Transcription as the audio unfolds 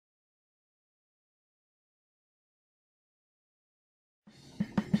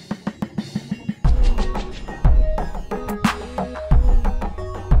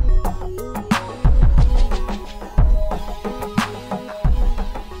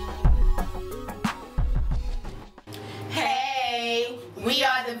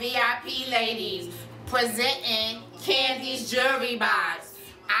presenting Candies Jewelry Box.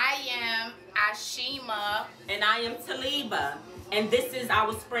 I am Ashima. And I am Taliba. And this is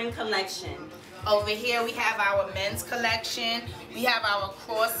our spring collection. Over here we have our men's collection. We have our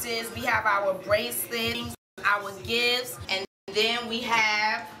crosses. We have our bracelets, our gifts. And then we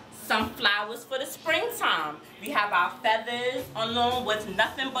have some flowers for the springtime. We have our feathers along with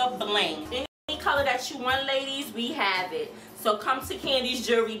nothing but bling. Any color that you want, ladies, we have it. So come to Candies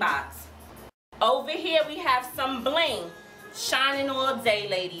Jewelry Box. Over here we have some bling. Shining all day,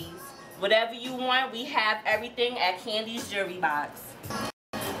 ladies. Whatever you want, we have everything at Candies Jewelry Box.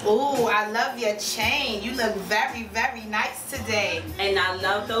 Ooh, I love your chain. You look very, very nice today. And I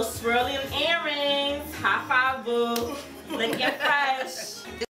love those swirling earrings. High five, boo. Looking fresh.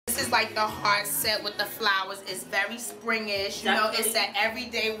 This is like the heart set with the flowers. It's very springish. You know, it's an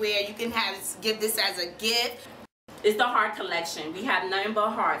everyday wear. You can give this as a gift. It's the heart collection. We have nothing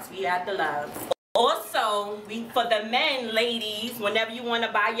but hearts. We have the love. Also, for the men, ladies, whenever you want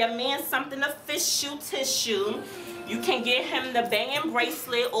to buy your man something official tissue, you can get him the banging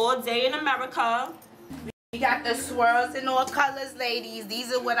bracelet all day in America. We got the swirls in all colors, ladies.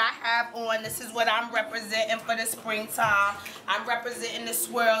 These are what I have on. This is what I'm representing for the springtime. I'm representing the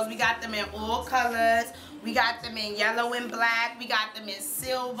swirls. We got them in all colors. We got them in yellow and black. We got them in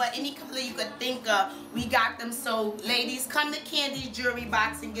silver. Any color you could think of, we got them. So, ladies, come to Candies Jewelry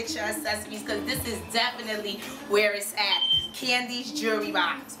Box and get your accessories because this is definitely where it's at. Candies Jewelry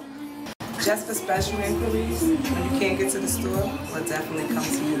Box. Just for special inquiries, when you can't get to the store, we'll definitely come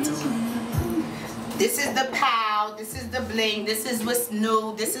to your door. This is the pow, this is the bling, this is what's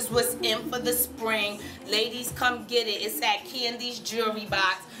new, this is what's in for the spring. Ladies, come get it. It's at Candies Jewelry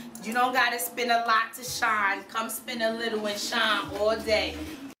Box. You don't gotta spend a lot to shine. Come spend a little and shine all day.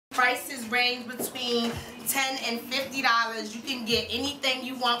 Prices range between $10 and $50. You can get anything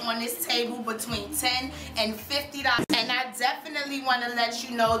you want on this table between $10 and $50. And I definitely want to let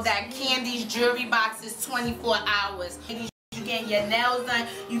you know that Candies Jewelry Box is 24 hours. You getting your nails done,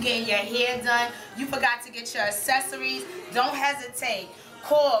 you getting your hair done, you forgot to get your accessories, don't hesitate.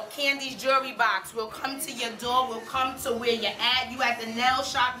 Call Candies Jewelry Box. We'll come to your door. We'll come to where you're at. You at the nail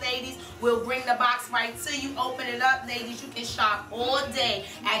shop, ladies. We'll bring the box right to you. Open it up, ladies. You can shop all day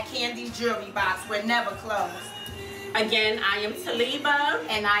at Candies Jewelry Box. We're never closed. Again, I am Taliba.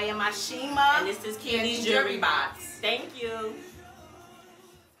 And I am Ashima. And this is Candies Jewelry Box. Thank you.